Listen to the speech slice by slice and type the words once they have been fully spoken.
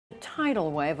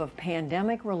tidal wave of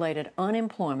pandemic-related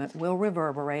unemployment will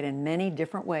reverberate in many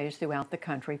different ways throughout the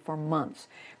country for months,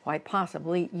 quite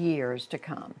possibly years to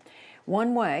come.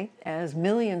 One way, as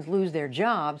millions lose their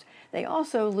jobs, they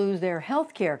also lose their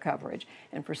health care coverage.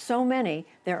 And for so many,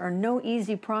 there are no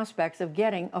easy prospects of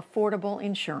getting affordable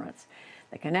insurance.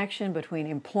 The connection between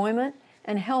employment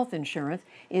and health insurance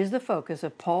is the focus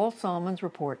of Paul Solman's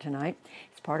report tonight.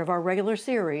 It's part of our regular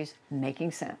series,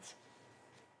 Making Sense.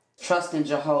 Trust in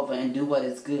Jehovah and do what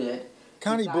is good.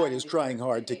 Connie Boyd is trying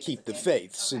hard to keep the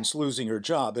faith since losing her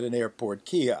job at an airport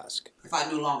kiosk. If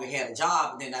I no longer had a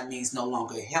job, then that means no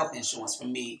longer health insurance for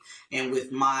me. And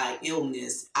with my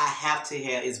illness, I have to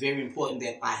have, it's very important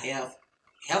that I have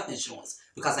health insurance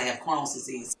because I have Crohn's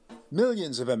disease.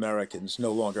 Millions of Americans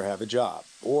no longer have a job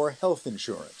or health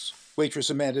insurance. Waitress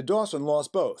Amanda Dawson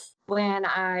lost both. When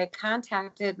I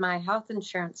contacted my health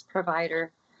insurance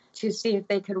provider to see if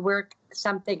they could work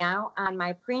something out on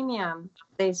my premium,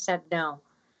 they said no.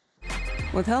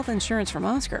 With health insurance from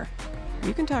Oscar,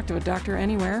 you can talk to a doctor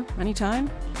anywhere, anytime,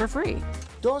 for free.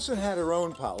 Dawson had her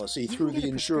own policy through the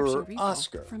insurer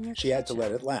Oscar. She had to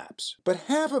let it lapse. But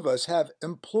half of us have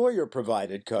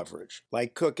employer-provided coverage,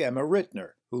 like cook Emma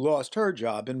Rittner, who lost her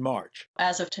job in March.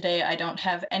 As of today, I don't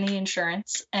have any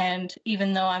insurance, and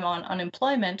even though I'm on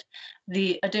unemployment,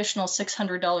 the additional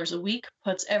 $600 a week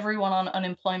puts everyone on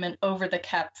unemployment over the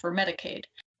cap for Medicaid.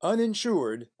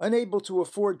 Uninsured, unable to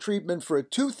afford treatment for a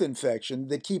tooth infection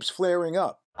that keeps flaring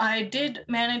up. I did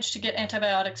manage to get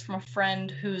antibiotics from a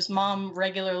friend whose mom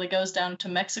regularly goes down to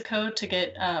Mexico to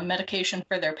get medication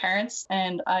for their parents,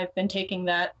 and I've been taking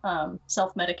that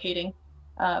self-medicating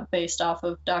based off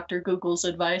of Dr. Google's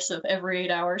advice of every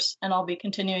 8 hours, and I'll be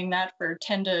continuing that for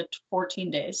 10 to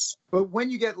 14 days. But when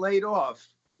you get laid off,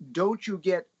 don't you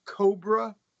get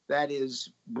COBRA, that is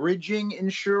bridging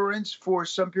insurance, for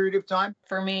some period of time?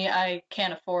 For me, I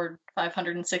can't afford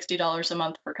 $560 a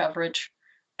month for coverage,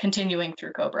 continuing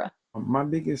through COBRA. My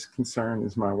biggest concern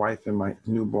is my wife and my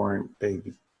newborn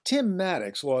baby. Tim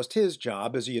Maddox lost his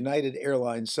job as a United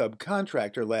Airlines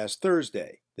subcontractor last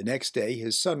Thursday. The next day,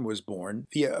 his son was born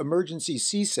via emergency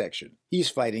C-section. He's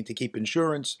fighting to keep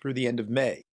insurance through the end of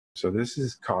May. So this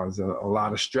has caused a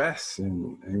lot of stress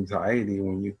and anxiety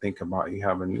when you think about you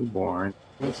have a newborn.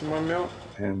 Want some more milk?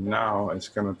 And now it's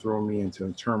going to throw me into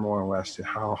a turmoil as to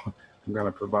how I'm going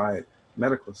to provide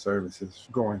medical services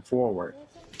going forward.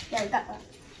 Yeah, got that.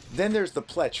 Then there's the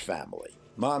Pletch family.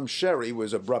 Mom Sherry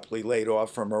was abruptly laid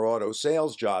off from her auto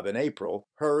sales job in April.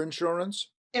 Her insurance?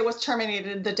 It was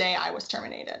terminated the day I was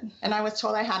terminated, and I was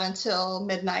told I had until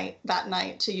midnight that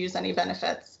night to use any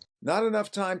benefits. Not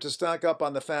enough time to stock up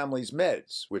on the family's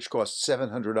meds, which cost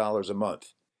 $700 a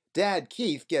month. Dad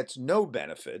Keith gets no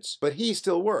benefits, but he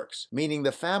still works, meaning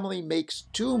the family makes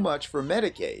too much for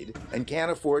Medicaid and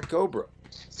can't afford COBRA.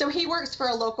 So he works for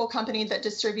a local company that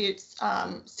distributes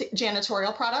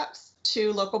janitorial products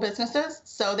to local businesses.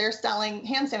 So they're selling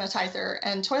hand sanitizer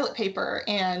and toilet paper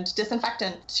and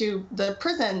disinfectant to the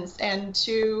prisons and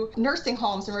to nursing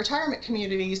homes and retirement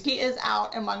communities. He is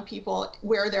out among people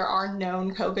where there are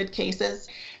known COVID cases.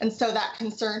 And so that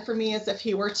concern for me is if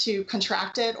he were to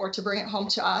contract it or to bring it home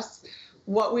to us,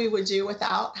 what we would do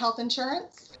without health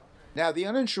insurance. Now, the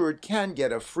uninsured can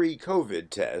get a free COVID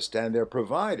test, and their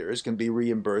providers can be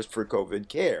reimbursed for COVID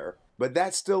care, but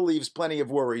that still leaves plenty of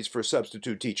worries for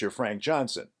substitute teacher Frank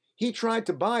Johnson. He tried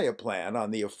to buy a plan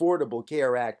on the Affordable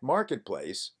Care Act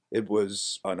marketplace. It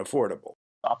was unaffordable.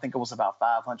 I think it was about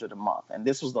 $500 a month, and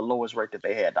this was the lowest rate that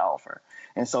they had to offer.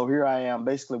 And so here I am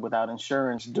basically without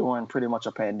insurance during pretty much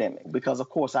a pandemic because, of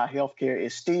course, our health care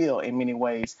is still in many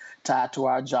ways tied to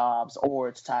our jobs or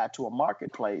it's tied to a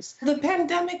marketplace. The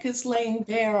pandemic is laying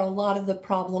bare a lot of the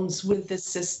problems with the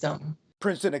system.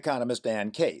 Princeton economist Ann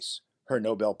Case, her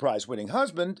Nobel Prize-winning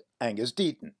husband, Angus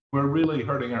Deaton. We're really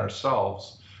hurting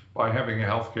ourselves by having a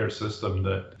healthcare system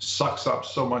that sucks up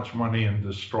so much money and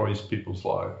destroys people's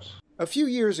lives. A few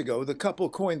years ago, the couple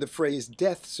coined the phrase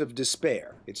deaths of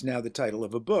despair. It's now the title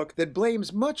of a book that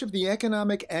blames much of the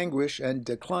economic anguish and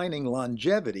declining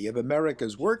longevity of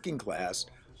America's working class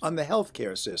on the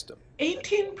healthcare system.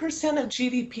 18% of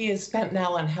GDP is spent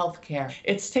now on healthcare.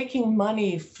 It's taking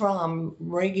money from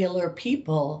regular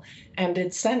people and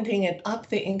it's sending it up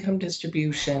the income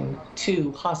distribution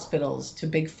to hospitals, to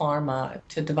big pharma,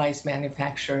 to device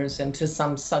manufacturers, and to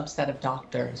some subset of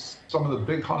doctors. Some of the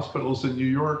big hospitals in New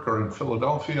York or in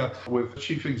Philadelphia with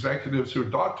chief executives who are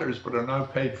doctors but are now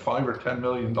paid $5 or $10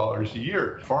 million a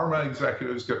year. Pharma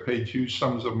executives get paid huge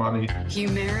sums of money.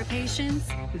 Humira patients,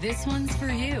 this one's for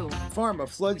you. Pharma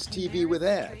floods TV with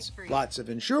ads. Lots of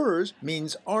insurers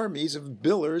means armies of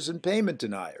billers and payment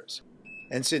deniers.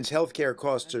 And since healthcare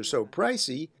costs are so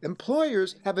pricey,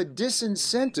 employers have a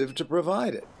disincentive to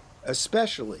provide it,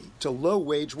 especially to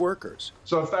low-wage workers.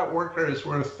 So if that worker is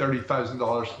worth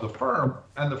 $30,000 to the firm,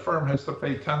 and the firm has to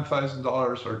pay $10,000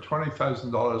 or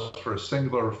 $20,000 for a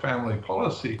singular family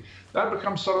policy, that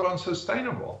becomes sort of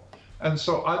unsustainable. And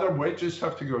so either wages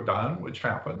have to go down, which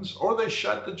happens, or they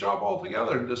shut the job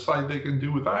altogether and decide they can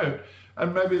do without.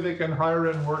 And maybe they can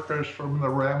hire in workers from the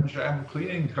Ram Jam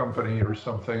cleaning company or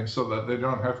something so that they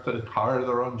don't have to hire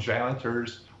their own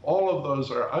janitors. All of those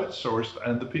are outsourced,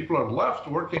 and the people are left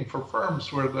working for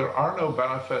firms where there are no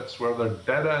benefits, where they're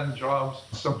dead-end jobs,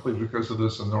 simply because of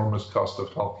this enormous cost of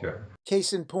healthcare.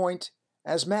 Case in point,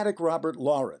 asthmatic Robert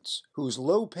Lawrence, whose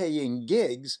low-paying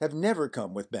gigs have never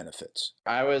come with benefits.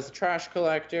 I was a trash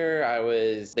collector.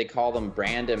 They call them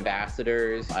brand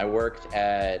ambassadors. I worked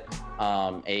at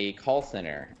a call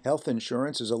center. Health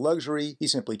insurance is a luxury he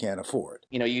simply can't afford.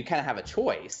 You kind of have a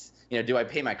choice. Do I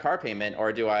pay my car payment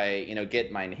or do I,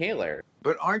 get my inhaler?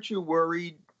 But aren't you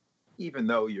worried, even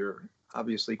though you're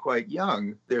obviously quite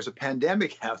young, there's a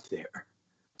pandemic out there.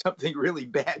 Something really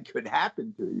bad could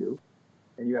happen to you,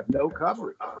 and you have no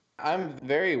coverage. I'm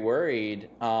very worried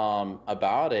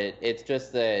about it. It's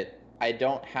just that I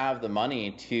don't have the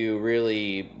money to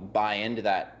really buy into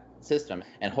that system.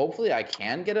 And hopefully I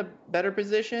can get a better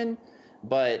position,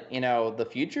 but, the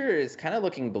future is kind of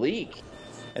looking bleak.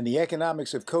 And the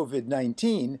economics of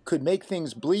COVID-19 could make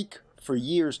things bleak for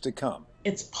years to come.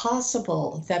 It's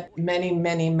possible that many,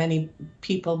 many, many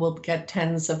people will get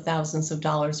tens of thousands of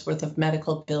dollars worth of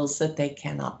medical bills that they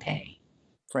cannot pay.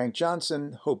 Frank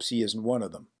Johnson hopes he isn't one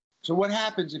of them. So what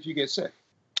happens if you get sick?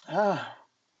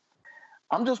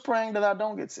 I'm just praying that I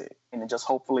don't get sick. And just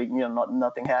hopefully,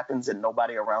 nothing happens and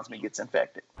nobody around me gets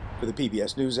infected. For the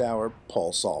PBS NewsHour,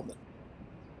 Paul Solman.